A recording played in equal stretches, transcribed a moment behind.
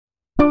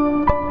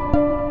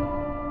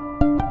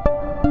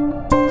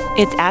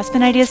It's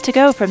Aspen Ideas to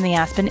Go from the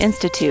Aspen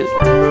Institute.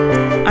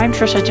 I'm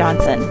Trisha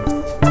Johnson.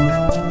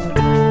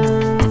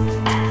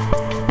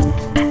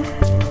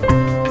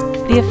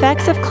 The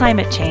effects of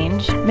climate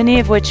change,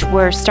 many of which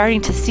we're starting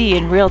to see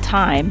in real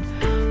time,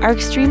 are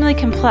extremely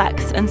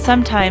complex and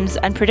sometimes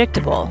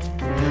unpredictable.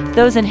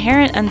 Those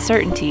inherent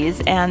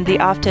uncertainties and the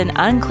often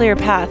unclear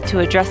path to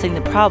addressing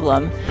the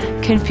problem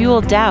can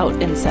fuel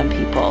doubt in some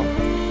people.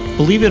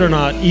 Believe it or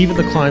not, even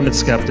the climate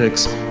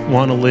skeptics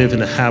want to live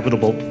in a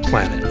habitable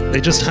planet. They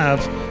just have,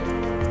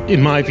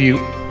 in my view,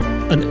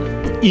 an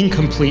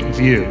incomplete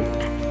view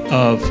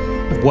of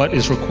what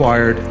is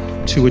required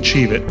to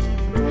achieve it.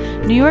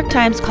 New York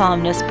Times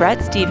columnist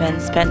Bret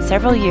Stephens spent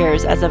several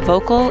years as a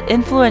vocal,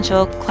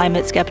 influential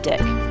climate skeptic.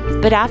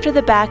 But after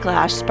the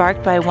backlash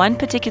sparked by one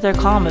particular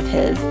column of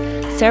his,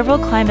 several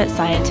climate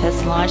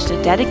scientists launched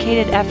a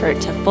dedicated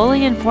effort to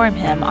fully inform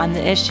him on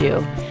the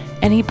issue,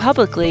 and he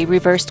publicly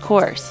reversed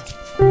course.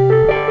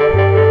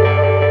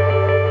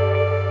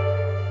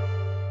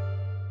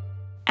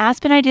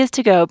 Aspen Ideas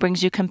to Go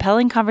brings you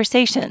compelling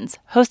conversations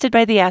hosted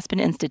by the Aspen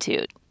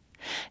Institute.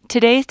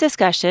 Today's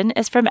discussion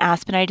is from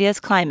Aspen Ideas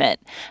Climate,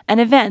 an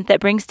event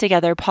that brings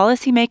together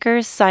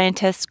policymakers,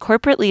 scientists,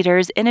 corporate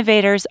leaders,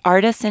 innovators,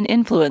 artists, and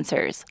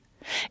influencers.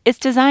 It's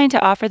designed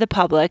to offer the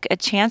public a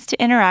chance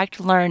to interact,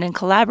 learn, and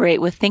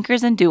collaborate with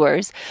thinkers and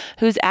doers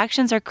whose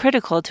actions are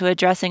critical to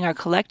addressing our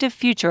collective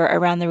future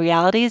around the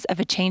realities of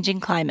a changing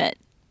climate.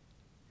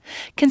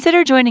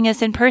 Consider joining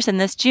us in person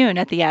this June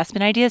at the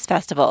Aspen Ideas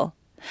Festival.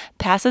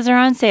 Passes are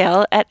on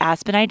sale at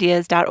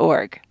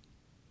aspenideas.org.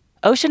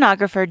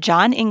 Oceanographer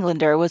John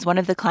Englander was one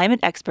of the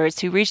climate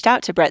experts who reached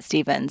out to Bret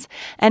Stephens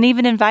and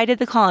even invited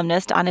the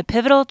columnist on a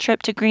pivotal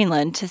trip to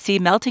Greenland to see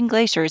melting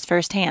glaciers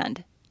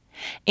firsthand.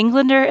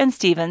 Englander and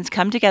Stephens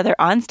come together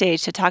on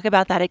stage to talk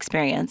about that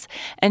experience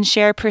and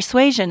share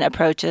persuasion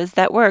approaches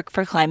that work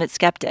for climate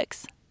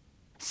skeptics.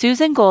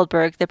 Susan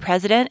Goldberg, the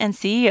president and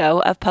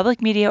CEO of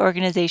public media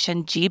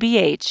organization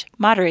GBH,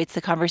 moderates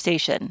the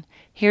conversation.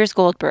 Here's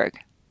Goldberg.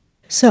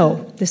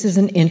 So, this is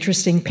an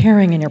interesting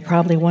pairing, and you're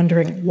probably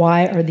wondering,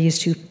 why are these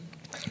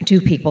two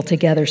people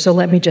together? So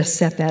let me just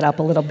set that up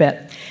a little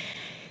bit.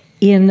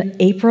 In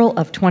April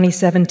of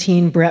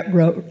 2017, Bret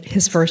wrote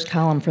his first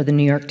column for the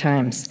New York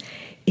Times,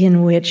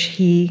 in which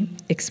he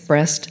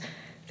expressed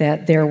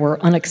that there were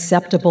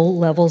unacceptable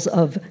levels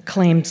of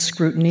claimed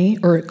scrutiny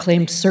or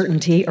claimed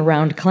certainty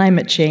around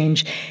climate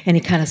change, and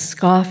he kind of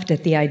scoffed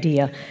at the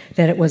idea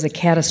that it was a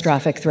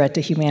catastrophic threat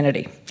to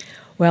humanity.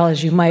 Well,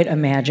 as you might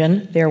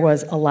imagine, there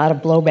was a lot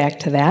of blowback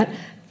to that,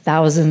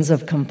 thousands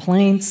of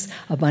complaints,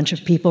 a bunch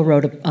of people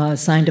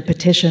signed a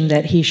petition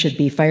that he should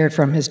be fired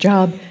from his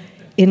job,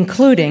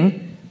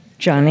 including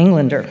John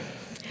Englander.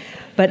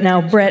 But now,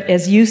 Bret,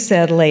 as you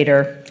said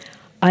later,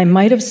 I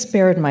might have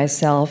spared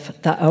myself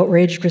the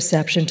outraged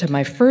reception to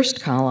my first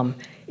column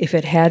if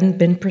it hadn't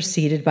been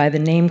preceded by the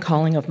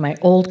name-calling of my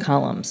old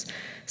columns,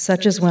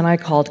 such as when I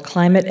called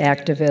climate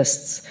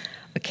activists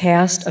a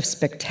cast of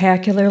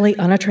spectacularly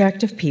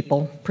unattractive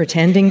people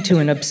pretending to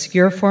an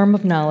obscure form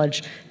of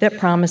knowledge that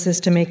promises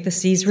to make the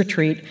seas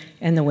retreat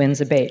and the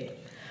winds abate.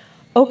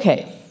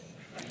 Okay.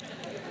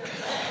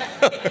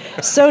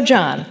 So,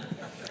 John,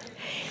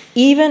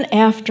 even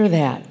after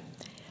that,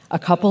 a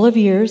couple of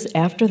years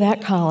after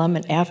that column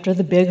and after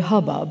the big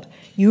hubbub,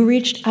 you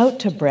reached out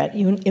to Bret.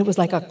 It was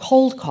like a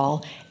cold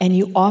call, and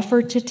you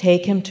offered to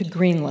take him to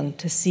Greenland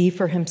to see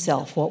for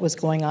himself what was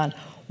going on.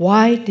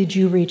 Why did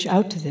you reach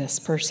out to this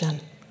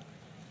person?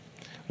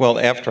 Well,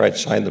 after I'd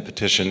signed the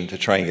petition to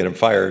try and get him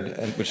fired,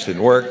 which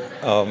didn't work,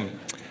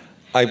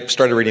 I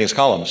started reading his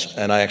columns,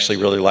 and I actually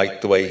really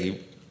liked the way he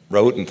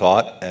wrote and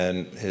thought,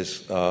 and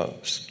his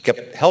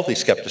healthy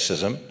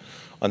skepticism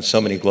on so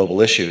many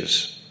global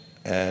issues.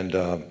 And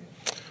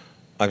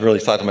I really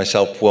thought to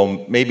myself,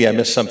 well, maybe I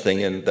missed something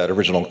in that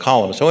original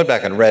column. So I went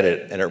back and read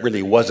it, and it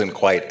really wasn't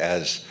quite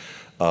as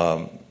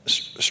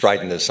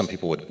strident as some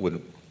people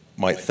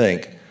might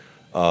think.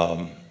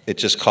 It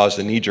just caused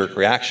a knee-jerk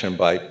reaction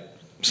by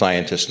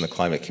scientists in the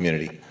climate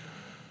community.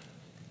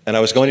 And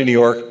I was going to New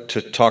York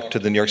to talk to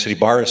the New York City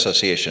Bar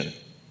Association,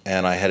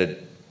 and I had a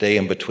day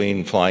in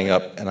between flying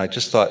up, and I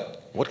just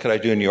thought, what could I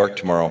do in New York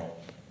tomorrow?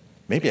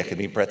 Maybe I could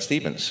meet Bret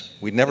Stephens.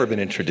 We'd never been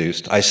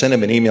introduced. I sent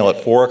him an email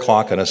at 4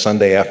 o'clock on a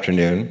Sunday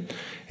afternoon,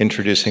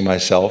 introducing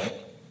myself,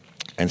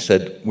 and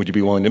said, would you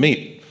be willing to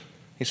meet?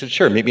 He said,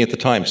 sure, meet me at the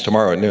Times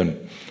tomorrow at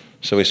noon.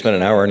 So we spent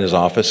an hour in his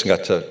office and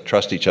got to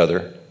trust each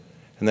other.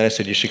 And then I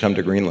said, you should come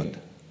to Greenland,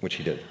 which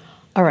he did.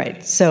 All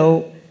right,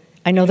 so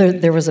I know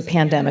there was a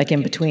pandemic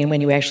in between when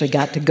you actually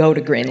got to go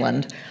to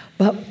Greenland,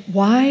 but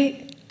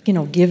why,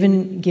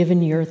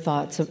 given your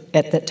thoughts at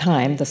that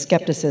time, the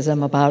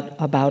skepticism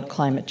about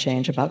climate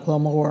change, about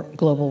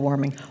global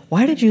warming,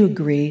 why did you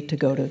agree to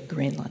go to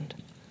Greenland?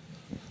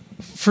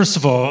 First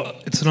of all,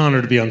 it's an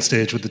honor to be on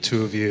stage with the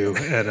two of you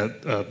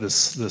at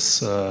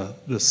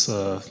this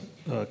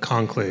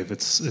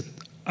conclave.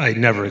 I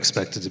never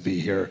expected to be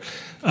here.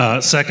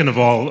 Second of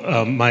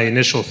all, my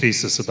initial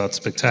thesis about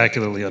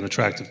spectacularly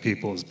unattractive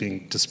people is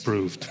being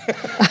disproved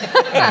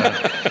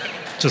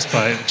just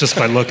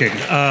by looking.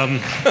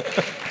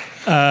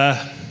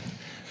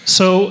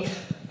 So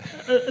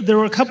there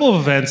were a couple of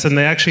events, and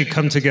they actually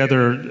come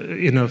together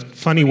in a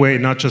funny way,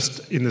 not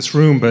just in this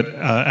room, but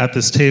at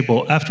this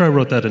table. After I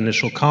wrote that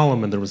initial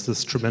column, and there was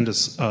this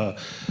tremendous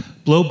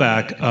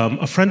blowback,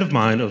 a friend of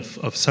mine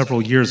of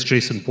several years,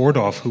 Jason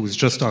Bordoff, who was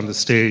just on the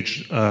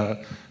stage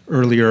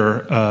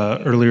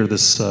earlier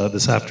this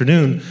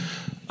afternoon,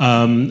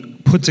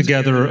 put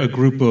together a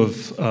group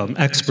of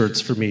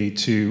experts for me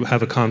to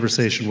have a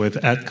conversation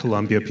with at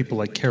Columbia, people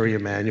like Kerry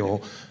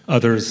Emanuel,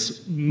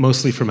 others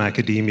mostly from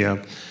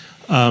academia.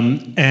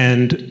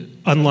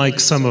 And unlike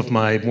some of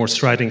my more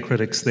strident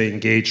critics, they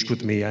engaged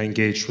with me, I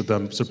engaged with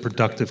them. It was a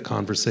productive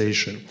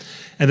conversation.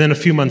 And then a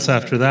few months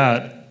after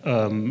that,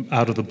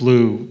 out of the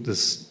blue,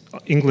 this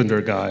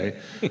Englander guy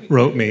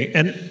wrote me.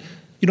 And,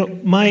 you know,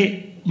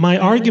 my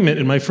argument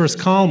in my first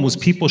column was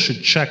people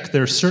should check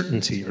their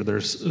certainty or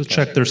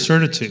check their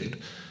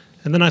certitude.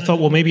 And then I thought,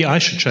 well, maybe I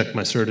should check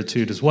my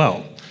certitude as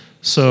well.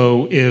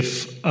 So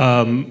if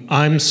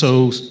I'm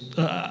so,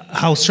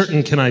 how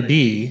certain can I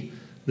be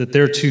that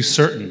they're too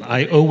certain?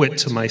 I owe it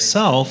to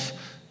myself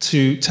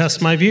to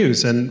test my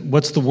views. And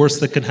what's the worst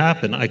that could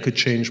happen? I could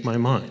change my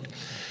mind.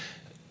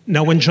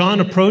 Now, when John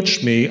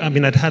approached me, I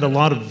mean, I'd had a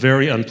lot of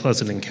very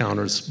unpleasant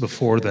encounters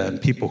before then,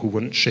 people who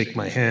wouldn't shake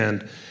my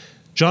hand.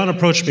 John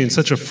approached me in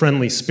such a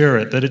friendly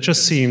spirit that it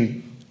just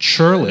seemed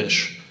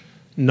churlish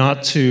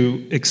not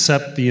to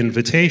accept the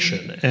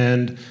invitation.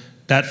 And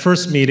that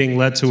first meeting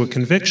led to a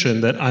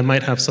conviction that I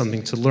might have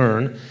something to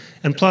learn.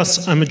 And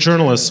plus, I'm a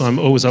journalist, so I'm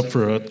always up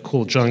for a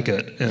cool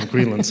junket, and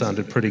Greenland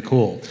sounded pretty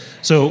cool.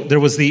 So there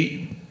was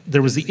the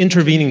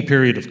intervening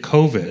period of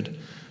COVID,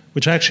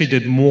 which actually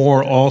did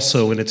more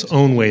also in its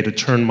own way to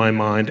turn my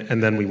mind,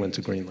 and then we went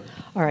to Greenland.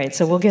 All right,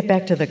 so we'll get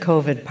back to the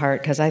COVID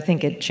part, because I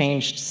think it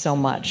changed so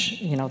much,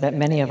 you know, that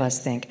many of us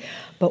think.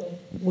 But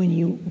when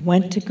you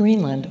went to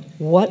Greenland,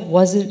 what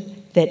was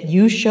it that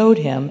you showed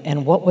him,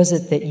 and what was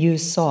it that you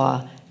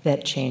saw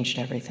that changed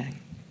everything?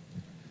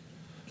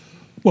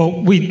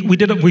 Well,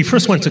 we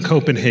first went to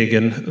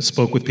Copenhagen,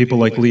 spoke with people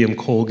like Liam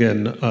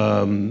Colgan,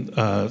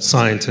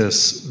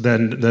 scientists,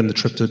 then the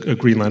trip to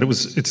Greenland.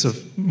 It's a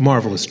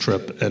marvelous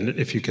trip, and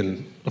if you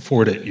can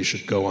afford it, you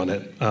should go on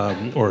it.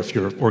 Or if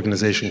your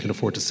organization can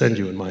afford to send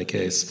you, in my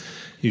case,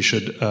 you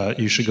should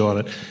go on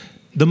it.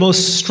 The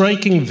most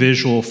striking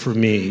visual for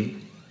me,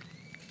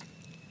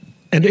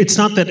 and it's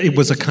not that it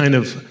was a kind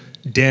of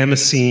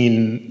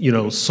Damascene, you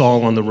know,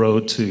 Saul on the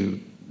road to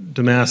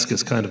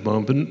Damascus kind of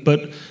moment,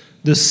 but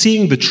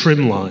seeing the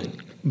trim line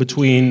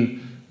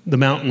between the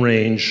mountain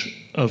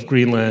range of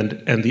Greenland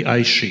and the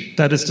ice sheet.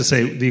 That is to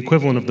say, the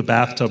equivalent of the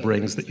bathtub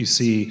rings that you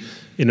see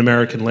in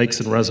American lakes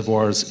and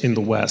reservoirs in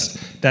the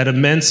West. That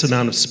immense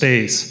amount of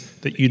space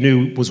that you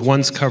knew was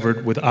once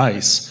covered with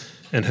ice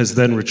and has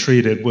then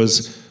retreated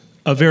was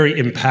a very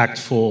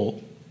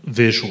impactful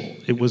visual.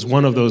 It was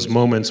one of those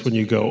moments when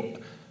you go,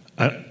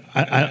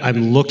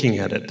 I'm looking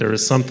at it. There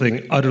is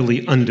something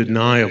utterly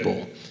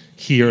undeniable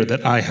here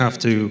that I have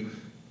to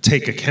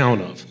take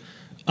account of.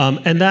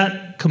 And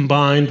that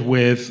combined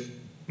with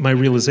my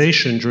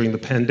realization during the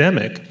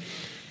pandemic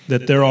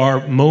that there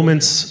are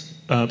moments,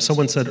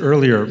 someone said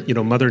earlier, you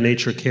know, Mother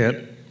Nature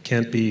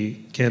can't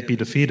be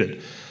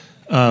defeated.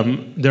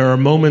 There are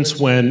moments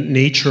when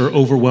nature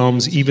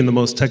overwhelms even the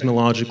most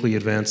technologically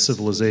advanced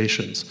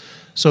civilizations.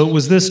 So it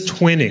was this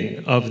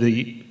twinning of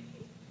the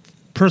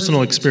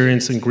personal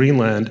experience in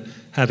Greenland,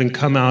 having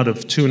come out of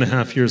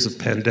 2.5 years of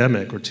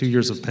pandemic, or 2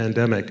 years of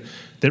pandemic,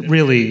 that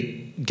really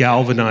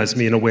galvanized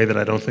me in a way that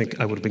I don't think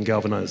I would have been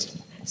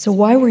galvanized. So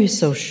why were you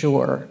so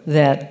sure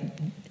that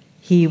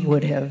he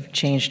would have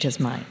changed his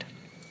mind?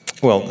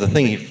 Well, the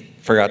thing he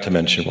forgot to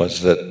mention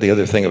was that the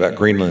other thing about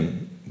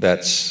Greenland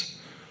that's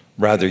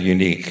rather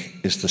unique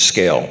is the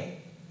scale.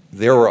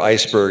 There were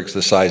icebergs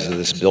the size of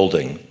this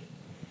building.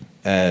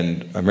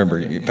 And I remember,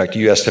 in fact,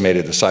 you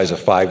estimated the size of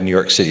 5 New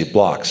York City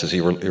blocks as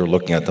you were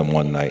looking at them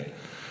one night.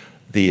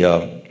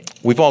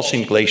 We've all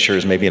seen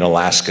glaciers maybe in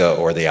Alaska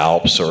or the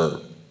Alps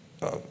or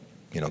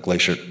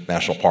Glacier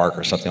National Park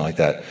or something like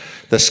that.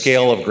 The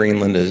scale of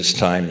Greenland is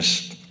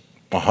times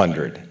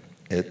 100.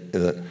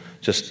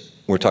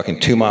 We're talking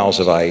 2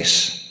 miles of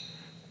ice.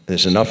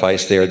 There's enough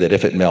ice there that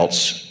if it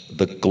melts,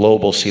 the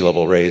global sea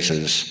level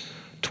raises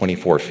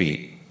 24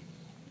 feet.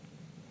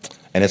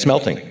 And it's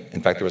melting.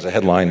 In fact, there was a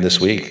headline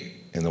this week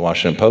in the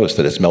Washington Post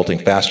that it's melting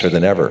faster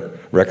than ever,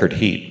 record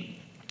heat.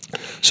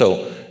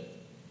 So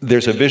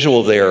there's a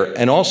visual there,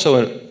 and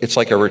also it's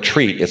like a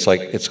retreat. It's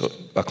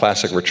a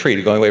classic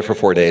retreat, going away for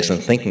 4 days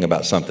and thinking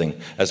about something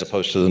as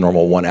opposed to the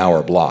normal 1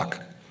 hour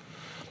block.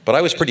 But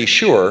I was pretty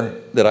sure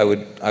that I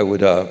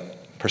would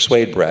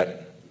persuade Bret,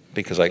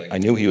 because I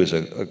knew he was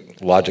a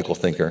logical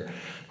thinker,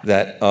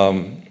 that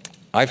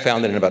I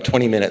found that in about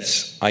 20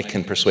 minutes I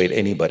can persuade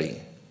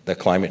anybody that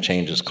climate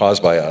change is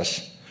caused by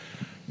us,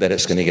 that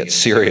it's going to get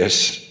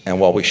serious, and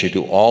while we should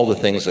do all the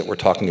things that we're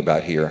talking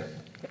about here,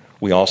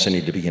 we also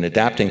need to begin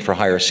adapting for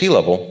higher sea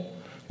level,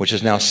 which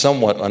is now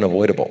somewhat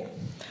unavoidable.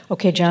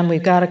 Okay, John,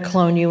 we've got to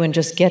clone you and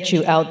just get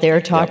you out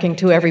there talking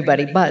to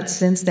everybody. But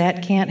since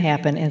that can't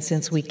happen, and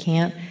since we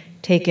can't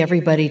take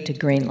everybody to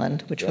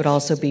Greenland, which Yes. would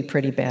also be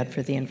pretty bad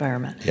for the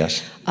environment.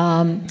 Yes.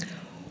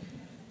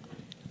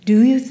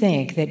 Do you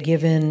think that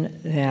given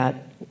that,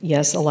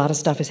 yes, a lot of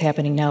stuff is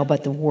happening now,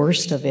 but the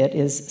worst of it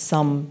is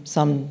some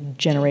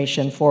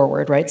generation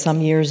forward, right?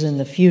 Some years in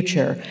the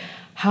future,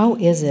 how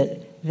is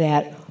it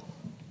that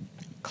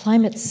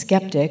climate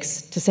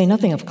skeptics, to say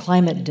nothing of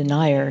climate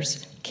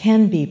deniers,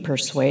 can be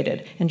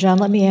persuaded? And John,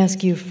 let me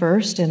ask you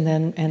first, and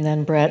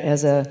then Bret,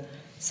 as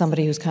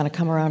somebody who's kind of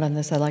come around on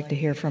this, I'd like to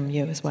hear from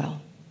you as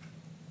well.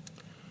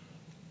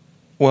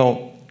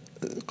 Well,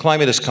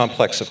 climate is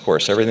complex, of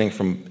course.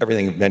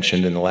 Everything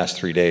mentioned in the last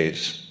 3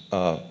 days.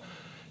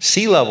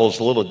 Sea level is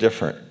a little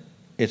different.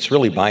 It's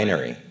really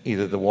binary.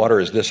 Either the water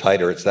is this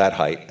height or it's that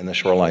height, and the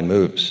shoreline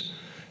moves.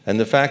 And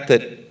the fact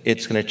that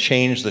it's going to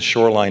change the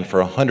shoreline for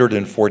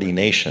 140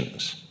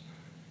 nations.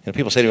 And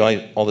people say to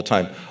me all the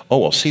time, oh,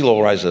 well, sea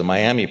level rise is a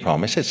Miami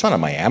problem. I say, it's not a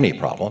Miami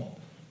problem.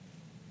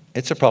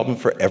 It's a problem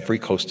for every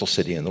coastal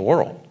city in the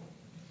world.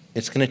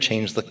 It's going to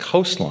change the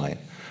coastline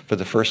for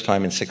the first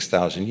time in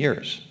 6,000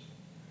 years.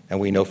 And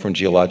we know from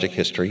geologic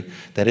history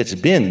that it's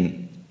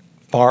been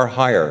far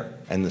higher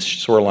and the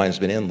shoreline's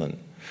been inland.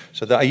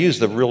 So I use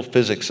the real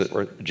physics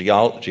or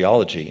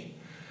geology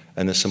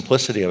and the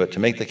simplicity of it to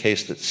make the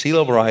case that sea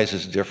level rise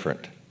is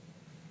different.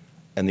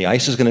 And the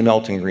ice is going to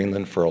melt in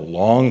Greenland for a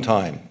long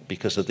time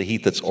because of the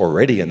heat that's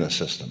already in the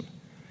system,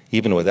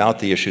 even without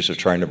the issues of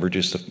trying to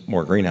reduce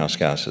more greenhouse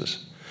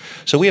gases.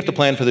 So we have to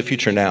plan for the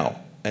future now,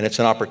 and it's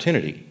an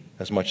opportunity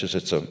as much as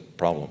it's a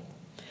problem.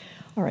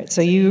 All right,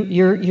 so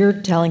you're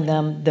telling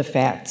them the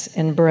facts.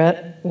 And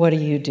Bret, what do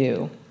you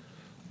do?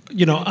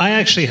 You know, I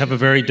actually have a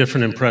very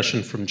different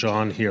impression from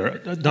John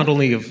here, not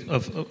only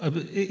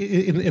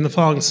in the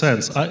following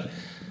sense.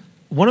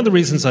 One of the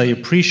reasons I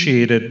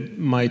appreciated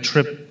my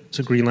trip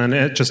to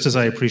Greenland, just as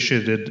I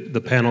appreciated the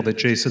panel that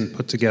Jason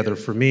put together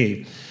for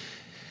me,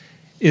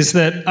 is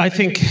that I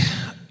think,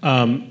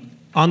 on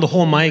the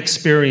whole, my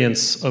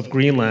experience of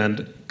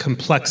Greenland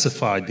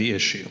complexified the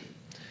issue.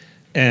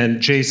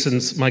 And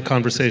my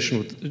conversation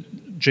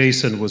with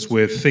Jason was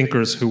with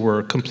thinkers who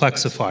were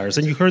complexifiers.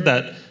 And you heard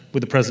that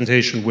with the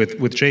presentation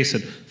with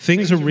Jason.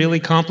 Things are really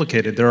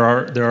complicated. There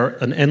are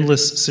an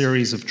endless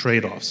series of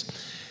trade-offs.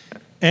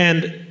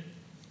 And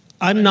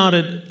I'm not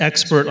an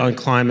expert on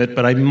climate,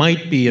 but I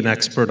might be an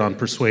expert on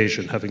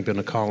persuasion, having been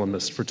a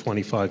columnist for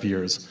 25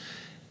 years.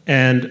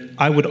 And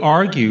I would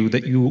argue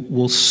that you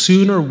will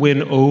sooner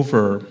win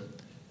over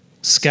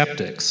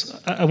skeptics.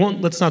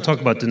 Let's not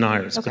talk about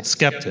deniers, okay, but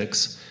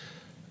skeptics,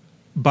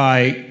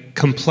 by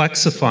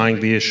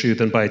complexifying the issue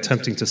than by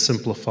attempting to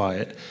simplify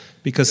it.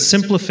 Because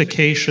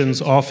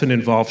simplifications often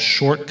involve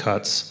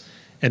shortcuts,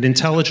 and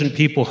intelligent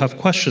people have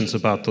questions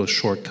about those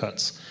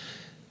shortcuts.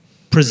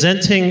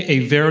 Presenting a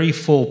very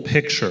full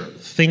picture,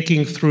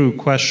 thinking through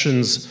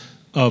questions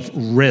of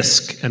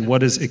risk and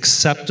what is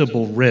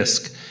acceptable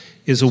risk,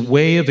 is a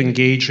way of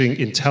engaging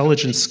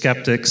intelligent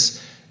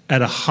skeptics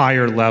at a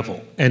higher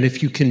level. And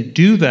if you can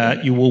do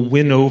that, you will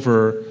win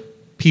over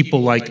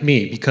people like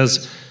me,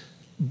 because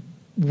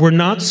we're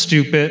not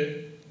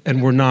stupid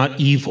and we're not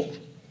evil,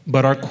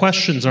 but our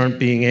questions aren't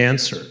being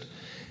answered.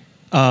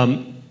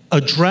 Treat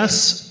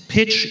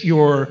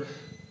your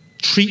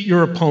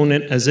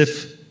opponent as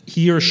if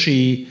he or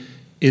she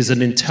is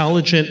an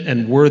intelligent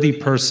and worthy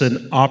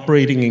person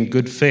operating in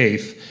good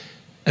faith.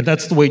 And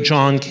that's the way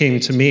John came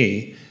to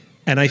me.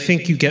 And I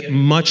think you get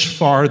much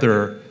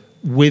farther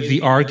with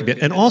the argument.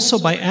 And also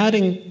by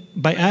adding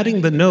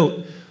the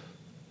note,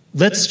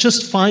 let's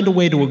just find a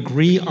way to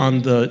agree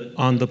on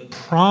the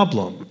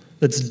problem.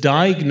 Let's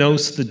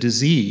diagnose the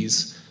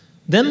disease.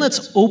 Then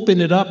let's open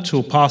it up to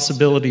a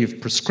possibility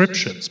of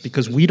prescriptions,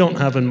 because we don't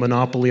have a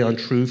monopoly on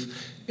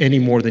truth any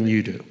more than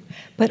you do.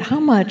 But how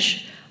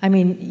much, I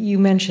mean, you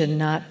mentioned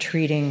not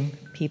treating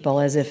people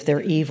as if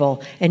they're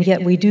evil, and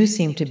yet we do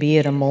seem to be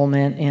at a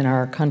moment in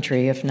our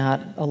country, if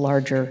not a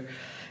larger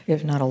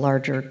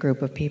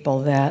group of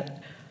people,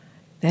 that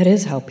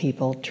is how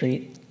people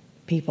treat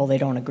people they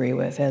don't agree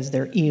with, as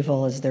they're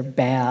evil, as they're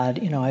bad,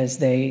 as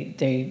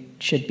they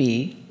should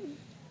be.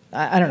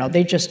 I don't know,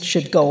 they just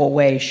should go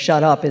away,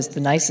 shut up is the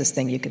nicest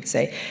thing you could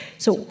say.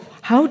 So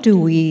how do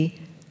we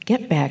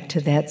get back to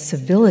that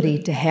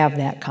civility to have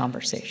that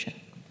conversation?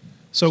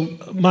 So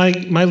my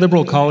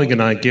liberal colleague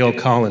and I, Gail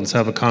Collins,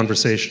 have a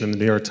conversation in the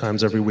New York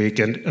Times every week,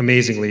 and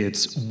amazingly,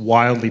 it's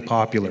wildly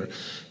popular,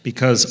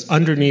 because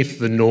underneath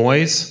the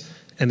noise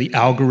and the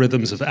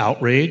algorithms of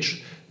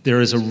outrage, there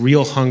is a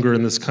real hunger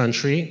in this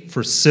country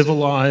for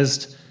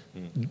civilized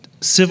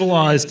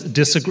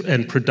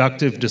and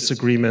productive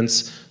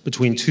disagreements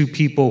between two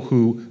people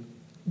who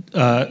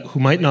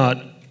might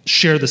not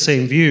share the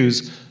same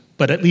views,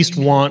 but at least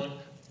want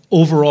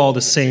overall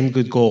the same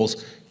good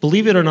goals.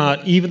 Believe it or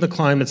not, even the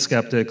climate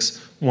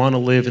skeptics want to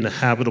live in a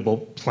habitable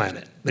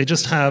planet. They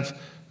just have,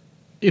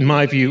 in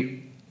my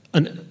view,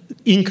 an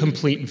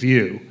incomplete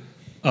view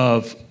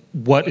of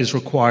what is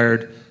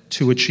required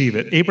to achieve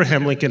it.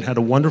 Abraham Lincoln had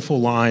a wonderful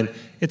line.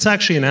 It's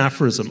actually an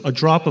aphorism. A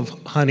drop of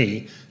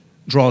honey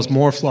draws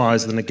more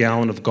flies than a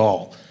gallon of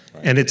gall.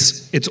 And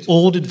it's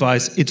old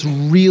advice. It's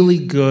really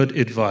good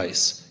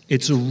advice.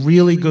 It's a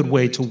really good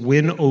way to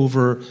win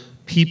over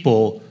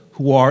people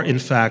who are, in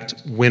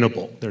fact,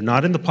 winnable. They're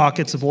not in the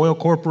pockets of oil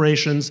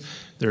corporations.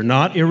 They're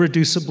not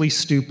irreducibly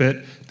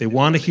stupid. They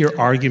want to hear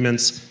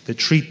arguments that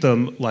treat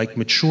them like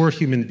mature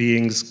human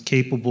beings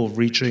capable of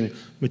reaching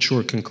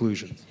mature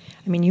conclusions.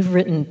 I mean, you've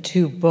written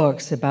 2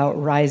 books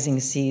about rising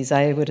seas.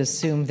 I would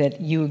assume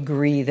that you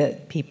agree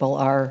that people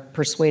are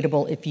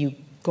persuadable if you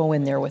go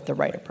in there with the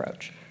right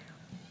approach.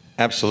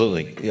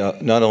 Absolutely.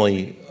 Not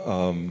only,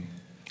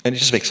 and it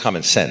just makes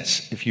common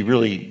sense. If you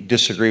really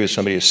disagree with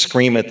somebody,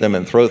 scream at them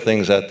and throw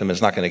things at them,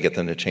 it's not going to get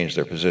them to change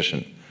their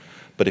position.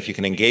 But if you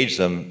can engage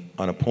them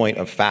on a point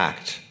of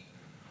fact,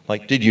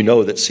 like, did you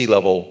know that sea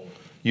level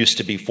used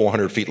to be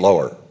 400 feet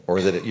lower, or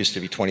that it used to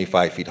be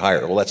 25 feet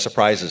higher? Well, that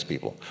surprises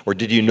people. Or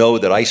did you know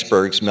that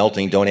icebergs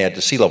melting don't add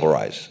to sea level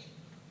rise,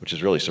 which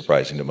is really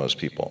surprising to most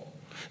people.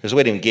 There's a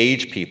way to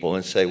engage people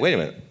and say, wait a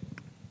minute,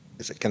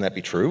 can that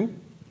be true?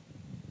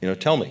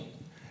 Tell me.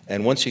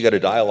 And once you get a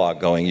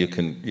dialogue going, you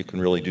can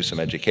really do some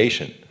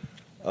education.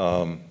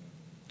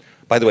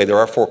 By the way, there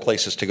are 4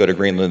 places to go to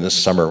Greenland this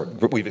summer.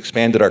 We've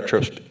expanded our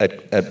trips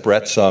at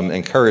Bret's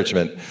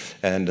encouragement,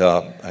 and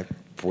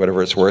for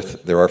whatever it's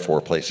worth, there are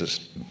 4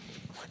 places.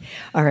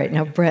 All right,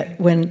 now Bret,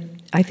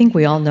 I think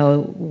we all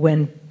know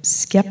when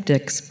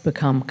skeptics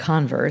become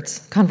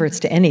converts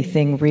to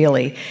anything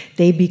really,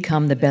 they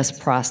become the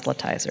best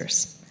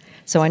proselytizers.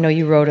 So I know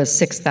you wrote a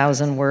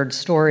 6,000-word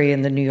story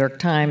in the New York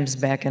Times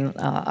back in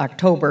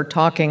October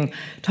talking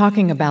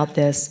about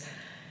this.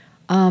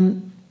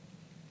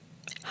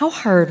 How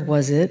hard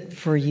was it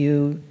for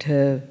you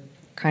to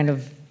kind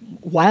of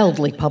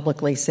wildly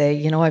publicly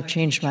say, I've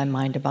changed my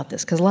mind about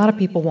this? Because a lot of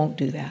people won't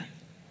do that.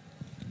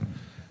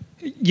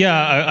 Yeah,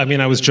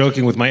 I was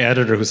joking with my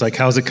editor who's like,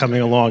 how's it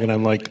coming along? And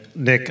I'm like,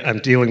 Nick, I'm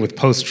dealing with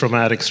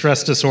post-traumatic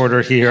stress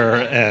disorder here,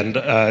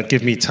 and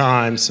give me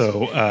time.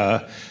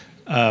 So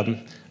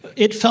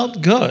it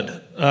felt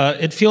good.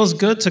 It feels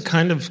good to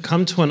kind of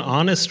come to an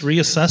honest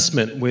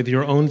reassessment with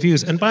your own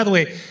views. And by the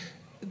way,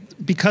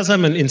 because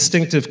I'm an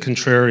instinctive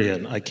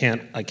contrarian, I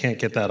can't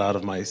get that out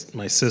of my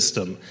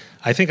system.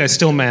 I think I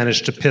still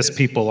managed to piss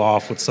people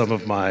off with some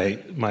of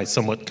my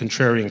somewhat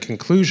contrarian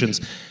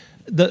conclusions.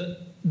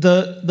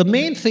 The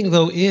main thing,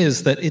 though,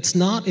 is that it's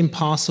not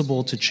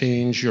impossible to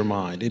change your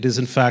mind. It is,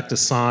 in fact, a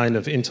sign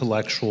of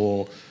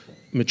intellectual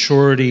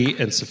maturity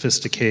and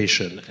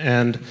sophistication.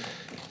 And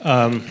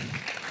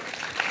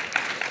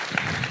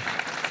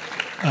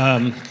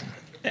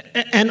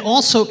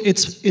also,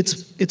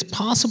 it's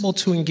possible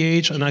to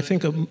engage on, I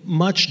think, a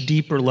much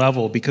deeper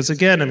level. Because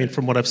again,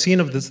 from what I've seen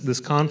of this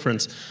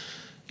conference,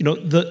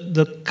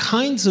 the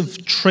kinds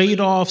of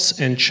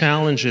trade-offs and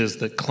challenges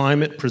that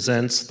climate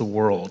presents the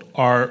world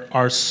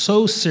are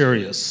so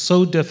serious,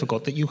 so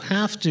difficult, that you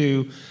have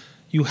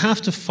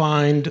to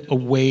find a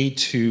way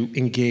to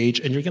engage,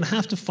 and you're going to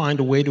have to find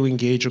a way to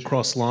engage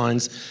across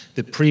lines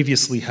that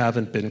previously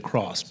haven't been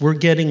crossed. We're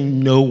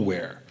getting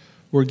nowhere.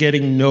 We're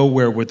getting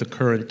nowhere with the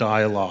current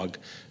dialogue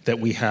that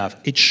we have.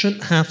 It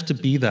shouldn't have to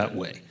be that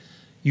way.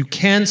 You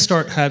can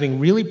start having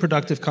really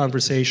productive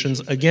conversations.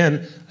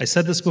 Again, I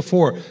said this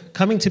before,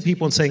 coming to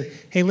people and saying,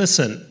 hey,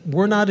 listen,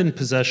 we're not in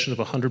possession of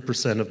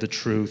 100% of the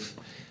truth.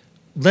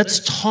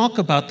 Let's talk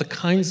about the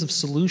kinds of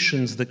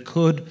solutions that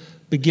could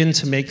begin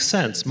to make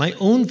sense. My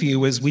own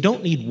view is we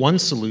don't need one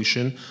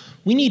solution.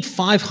 We need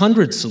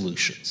 500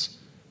 solutions.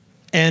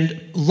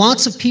 And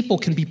lots of people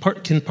can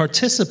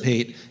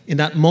participate in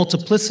that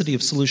multiplicity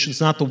of solutions,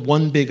 not the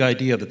one big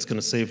idea that's going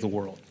to save the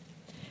world.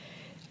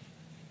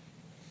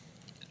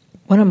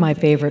 One of my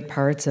favorite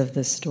parts of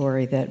the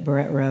story that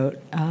Bret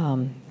wrote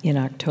in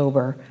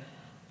October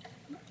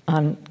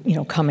on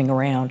coming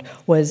around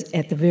was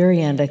at the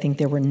very end. I think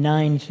there were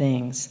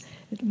 9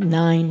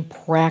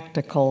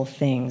 practical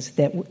things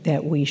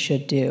that we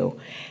should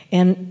do,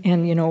 and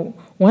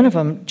one of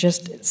them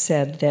just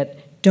said that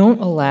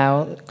don't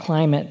allow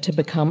climate to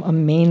become a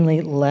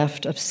mainly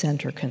left of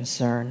center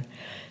concern.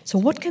 So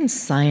what can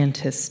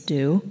scientists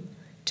do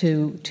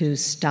to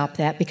stop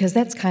that? Because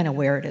that's kind of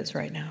where it is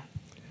right now.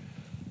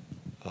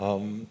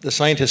 The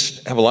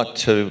scientists have a lot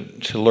to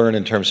learn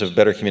in terms of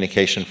better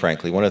communication,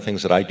 frankly. One of the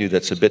things that I do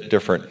that's a bit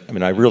different,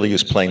 I really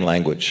use plain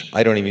language.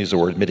 I don't even use the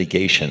word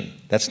mitigation.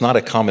 That's not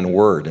a common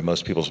word in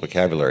most people's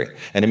vocabulary.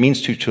 And it means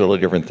 2 totally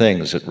different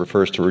things. It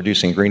refers to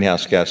reducing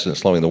greenhouse gases and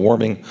slowing the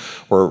warming,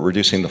 or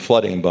reducing the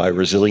flooding by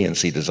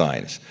resiliency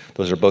designs.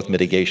 Those are both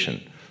mitigation.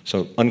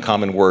 So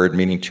uncommon word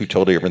meaning 2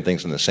 totally different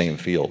things in the same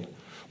field.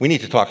 We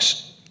need to talk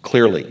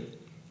clearly.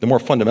 The more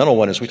fundamental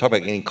one is we talk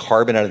about getting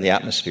carbon out of the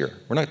atmosphere.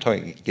 We're not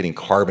talking about getting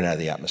carbon out of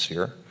the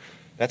atmosphere.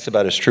 That's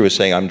about as true as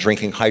saying I'm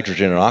drinking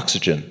hydrogen and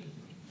oxygen,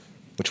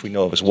 which we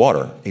know of as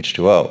water,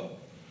 H2O.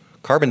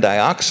 Carbon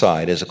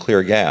dioxide is a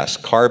clear gas.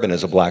 Carbon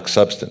is a black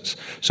substance.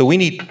 So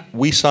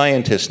we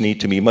scientists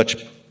need to be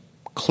much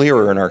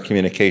clearer in our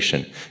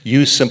communication.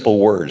 Use simple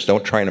words.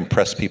 Don't try and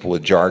impress people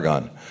with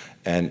jargon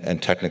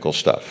and technical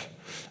stuff.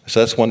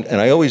 So that's one,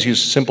 and I always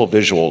use simple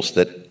visuals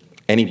that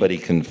anybody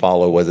can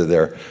follow, whether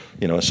they're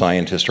a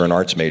scientist or an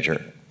arts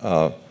major.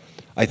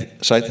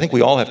 So I think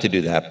we all have to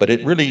do that, but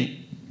it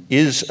really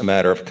is a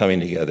matter of coming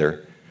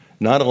together.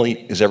 Not only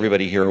is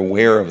everybody here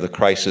aware of the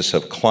crisis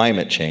of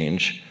climate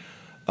change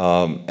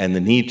and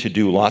the need to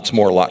do lots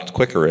more, lots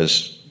quicker,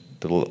 as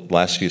the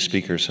last few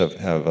speakers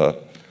have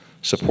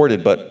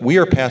supported, but we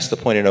are past the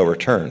point of no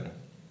return.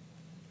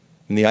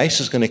 And the ice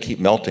is going to keep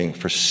melting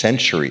for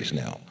centuries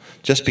now,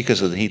 just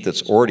because of the heat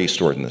that's already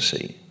stored in the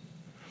sea.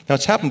 Now,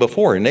 it's happened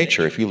before in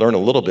nature. If you learn a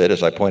little bit,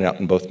 as I point out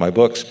in both my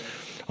books,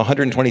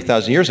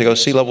 120,000 years ago,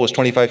 sea level was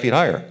 25 feet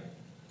higher.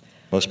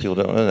 Most people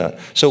don't know that.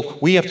 So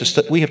we have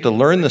to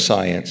learn the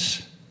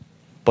science,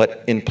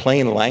 but in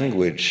plain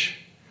language,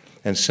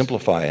 and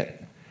simplify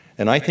it.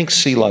 And I think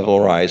sea level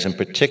rise in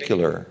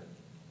particular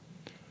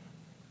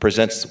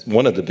presents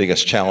one of the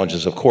biggest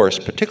challenges, of course,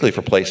 particularly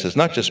for places,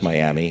 not just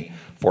Miami,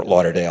 Fort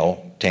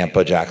Lauderdale,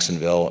 Tampa,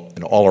 Jacksonville,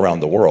 and all around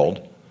the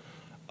world.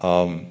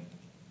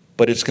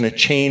 But it's going to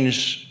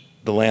change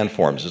the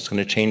landforms. It's going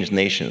to change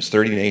nations.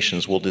 30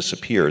 nations will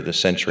disappear this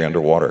century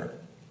underwater.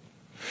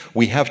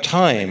 We have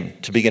time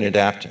to begin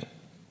adapting.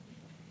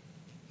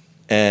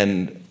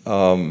 And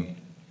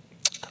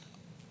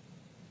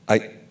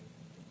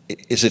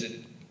is it,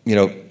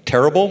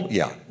 terrible?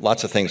 Yeah,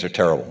 lots of things are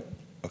terrible,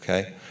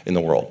 okay, in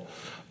the world.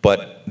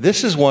 But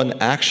this is one,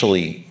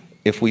 actually,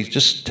 if we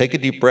just take a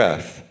deep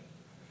breath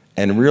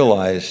and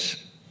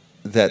realize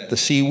that the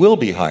sea will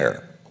be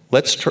higher.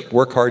 Let's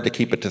work hard to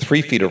keep it to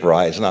 3 feet of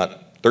rise,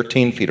 not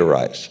 13 feet of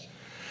rise.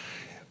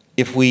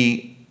 If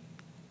we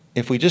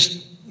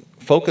just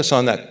focus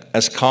on that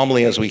as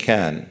calmly as we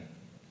can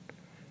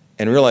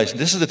and realize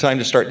this is the time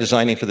to start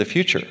designing for the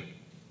future,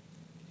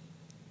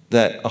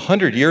 that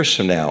 100 years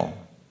from now,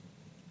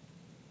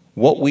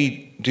 what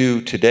we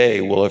do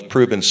today will have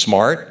proven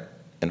smart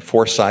and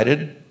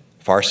farsighted,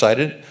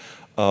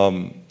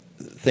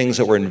 things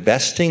that we're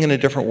investing in a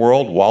different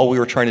world while we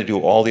were trying to do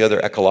all the other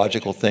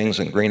ecological things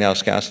and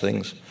greenhouse gas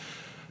things.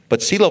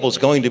 But sea level is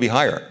going to be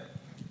higher.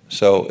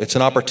 So it's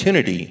an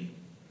opportunity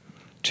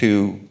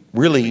to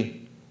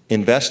really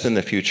invest in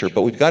the future,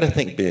 but we've got to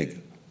think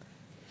big.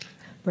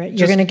 Bret,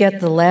 you're going to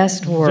get the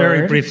last word.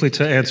 Very briefly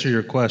to answer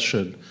your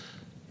question.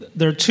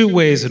 There are two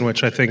ways in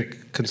which I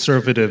think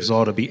conservatives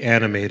ought to be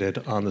animated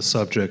on the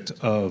subject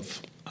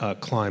of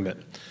climate.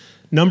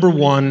 Number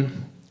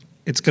one,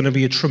 it's going to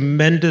be a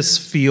tremendous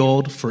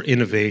field for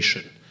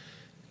innovation.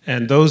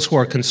 And those who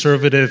are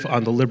conservative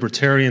on the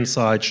libertarian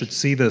side should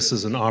see this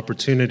as an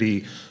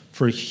opportunity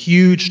for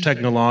huge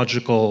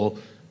technological,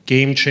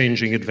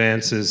 game-changing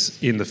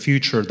advances in the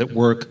future that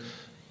work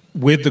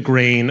with the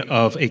grain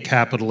of a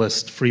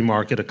capitalist free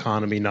market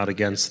economy, not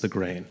against the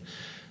grain.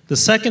 The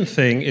second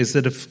thing is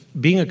that if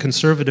being a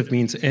conservative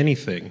means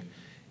anything,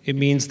 it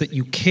means that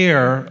you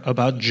care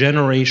about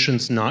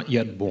generations not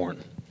yet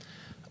born.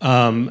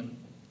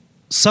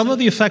 Some of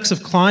the effects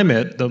of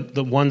climate,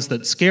 the ones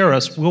that scare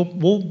us,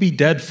 we'll be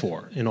dead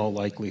for, in all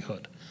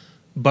likelihood.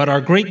 But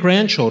our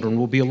great-grandchildren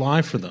will be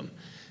alive for them.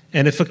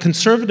 And if a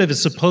conservative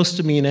is supposed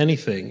to mean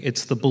anything,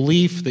 it's the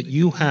belief that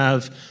you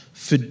have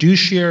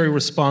fiduciary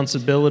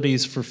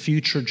responsibilities for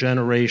future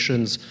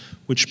generations,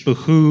 which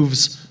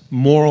behooves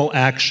moral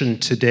action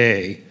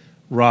today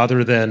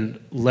rather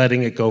than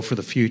letting it go for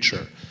the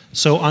future.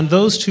 So on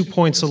those 2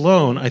 points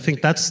alone, I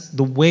think that's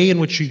the way in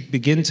which you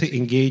begin to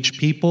engage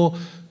people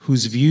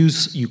whose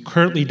views you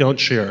currently don't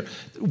share.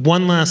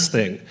 One last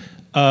thing.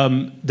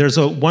 There's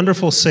a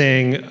wonderful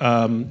saying,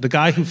 the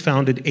guy who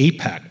founded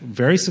AIPAC,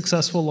 very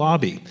successful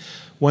lobby,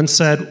 once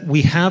said,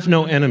 "We have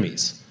no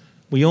enemies.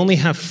 We only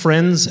have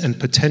friends and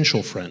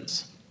potential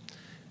friends."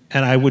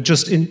 And I would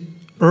just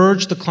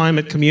urge the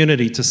climate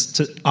community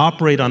to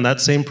operate on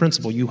that same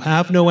principle. You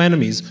have no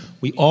enemies.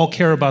 We all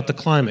care about the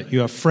climate. You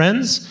have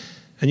friends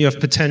and you have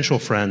potential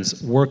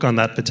friends. Work on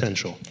that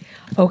potential.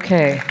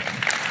 Okay.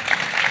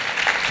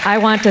 I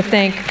want to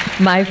thank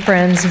my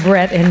friends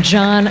Bret and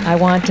John. I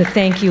want to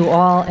thank you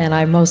all, and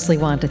I mostly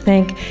want to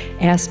thank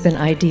Aspen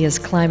Ideas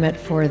Climate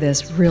for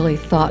this really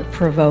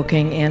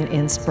thought-provoking and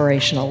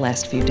inspirational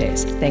last few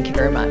days. Thank you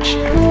very much.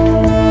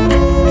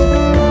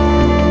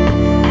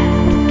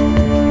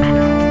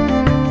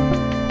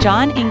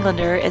 John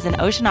Englander is an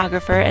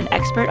oceanographer and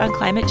expert on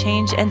climate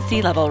change and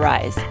sea level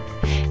rise.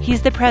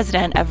 He's the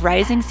president of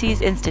Rising Seas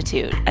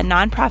Institute, a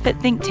nonprofit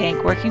think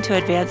tank working to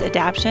advance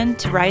adaptation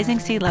to rising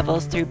sea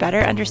levels through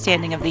better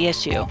understanding of the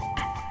issue.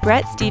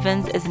 Bret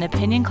Stephens is an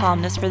opinion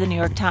columnist for the New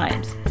York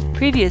Times.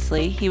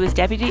 Previously, he was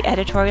deputy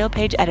editorial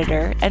page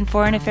editor and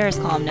foreign affairs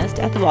columnist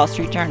at the Wall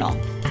Street Journal.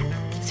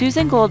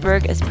 Susan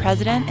Goldberg is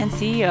president and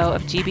CEO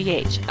of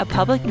GBH, a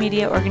public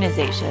media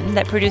organization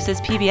that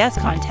produces PBS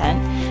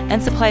content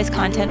and supplies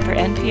content for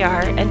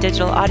NPR and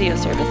digital audio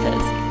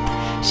services.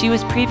 She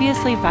was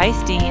previously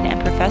Vice Dean and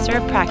Professor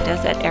of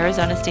Practice at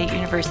Arizona State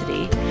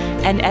University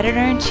and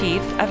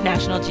Editor-in-Chief of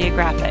National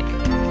Geographic.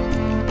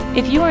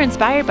 If you are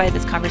inspired by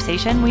this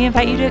conversation, we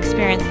invite you to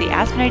experience the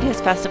Aspen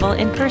Ideas Festival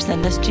in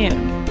person this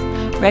June.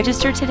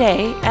 Register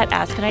today at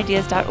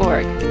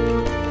aspenideas.org.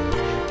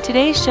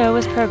 Today's show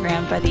was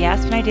programmed by the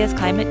Aspen Ideas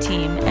Climate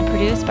Team and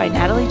produced by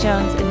Natalie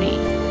Jones and me.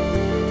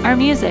 Our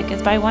music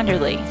is by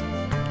Wonderly.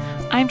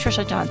 I'm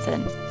Trisha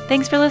Johnson.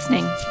 Thanks for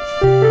listening.